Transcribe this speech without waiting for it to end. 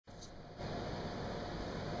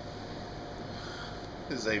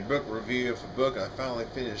This is a book review of a book I finally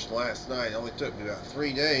finished last night. It only took me about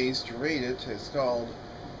 3 days to read it. It's called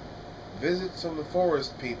Visits from the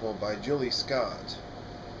Forest People by Julie Scott.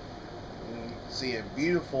 And you can see a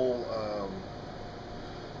beautiful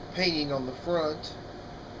painting on the front.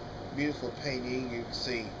 Beautiful painting. You can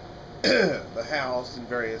see the house and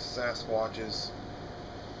various Sasquatches.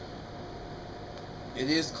 It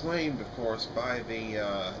is claimed, of course, by the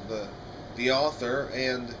author,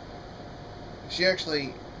 and she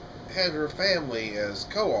actually had her family as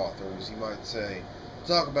co-authors, you might say, to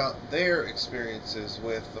talk about their experiences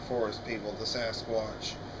with the forest people, the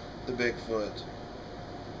Sasquatch, the Bigfoot.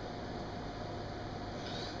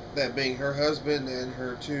 That being her husband and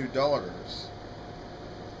her 2 daughters,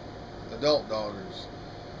 adult daughters.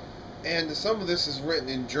 And some of this is written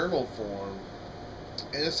in journal form.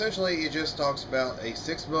 And essentially it just talks about a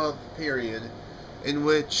 6-month period in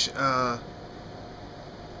which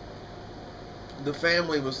the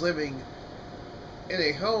family was living in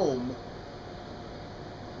a home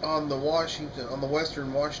on the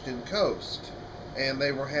western Washington coast, and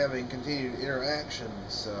they were having continued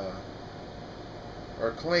interactions, or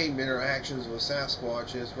claimed interactions with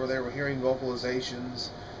Sasquatches, where they were hearing vocalizations.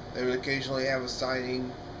 They would occasionally have a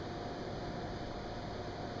sighting.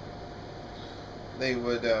 They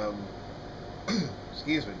would,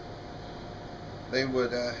 excuse me. They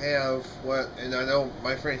would have what, and I know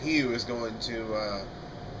my friend Hugh is going to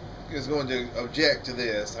object to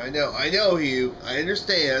this. I know Hugh. I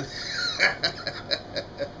understand.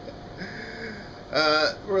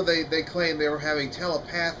 Where they claim they were having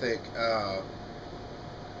telepathic.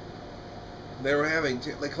 They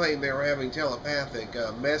claimed they were having telepathic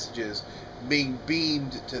messages being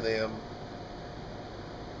beamed to them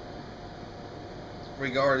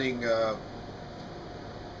regarding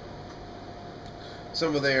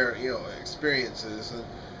some of their experiences. And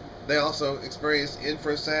they also experienced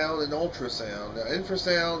infrasound and ultrasound. Now,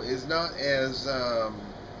 infrasound is not as I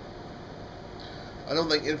don't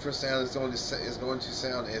think infrasound is going to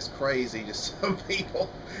sound as crazy to some people,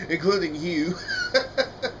 including you.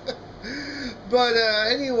 But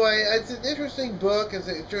anyway, it's an interesting book. It's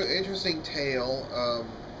an interesting tale.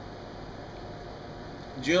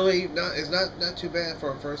 Julie is not too bad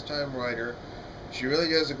for a first-time writer. She really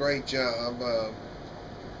does a great job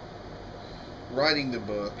writing the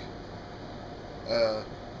book.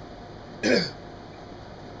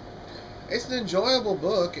 It's an enjoyable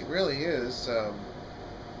book. It really is.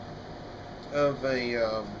 Of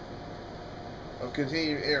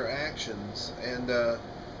continued interactions, and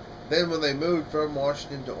then when they moved from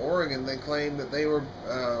Washington to Oregon, they claimed that they were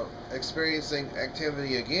experiencing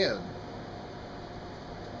activity again,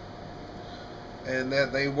 and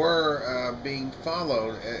that they were being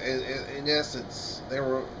followed. In essence, they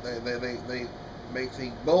make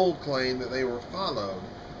the bold claim that they were followed,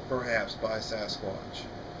 perhaps by Sasquatch,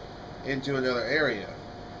 into another area.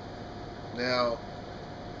 Now,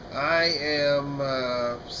 I am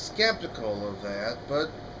skeptical of that,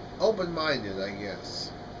 but open-minded, I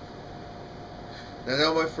guess. Now, I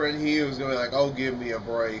know my friend Hugh is going to be like, "Oh, give me a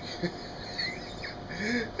break."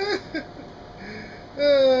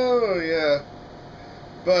 Oh, yeah.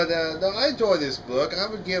 But no, I enjoy this book. I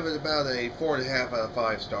would give it about a 4.5 out of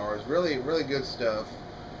 5 stars. Really, really good stuff.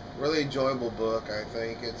 Really enjoyable book. I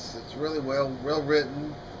think it's really well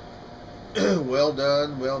written, well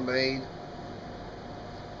done, well made.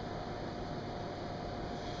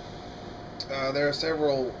 There are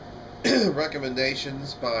several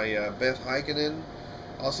recommendations by Beth Heikkinen,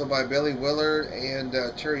 also by Billy Willard and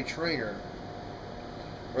Terry Trainer,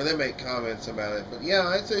 where they make comments about it. But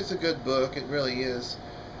yeah, it's a good book. It really is.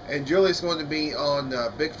 And Julie's going to be on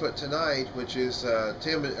Bigfoot Tonight, which is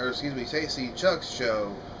Stacey Chuck's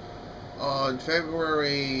show, on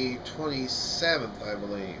February 27th, I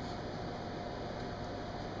believe.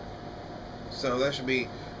 So that should be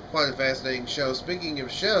quite a fascinating show. Speaking of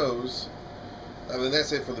shows, I mean,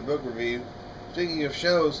 that's it for the book review. Speaking of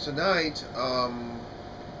shows, tonight on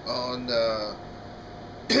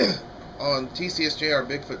on TCSJR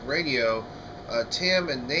Bigfoot Radio, Tim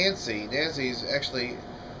and Nancy. Nancy's actually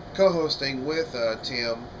co-hosting with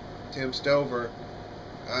Tim Stover.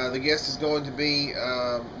 The guest is going to be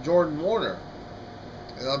Jordan Warner.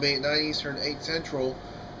 And that'll be at 9 Eastern, 8 Central.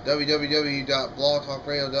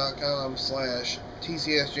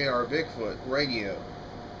 www.blogtalkradio.com/TCSJR Bigfoot Radio.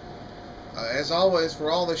 As always, for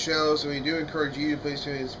all the shows, we do encourage you to please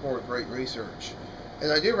tune in and support great research. And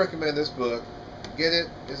I do recommend this book. Get it.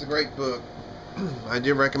 It's a great book. I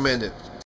do recommend it.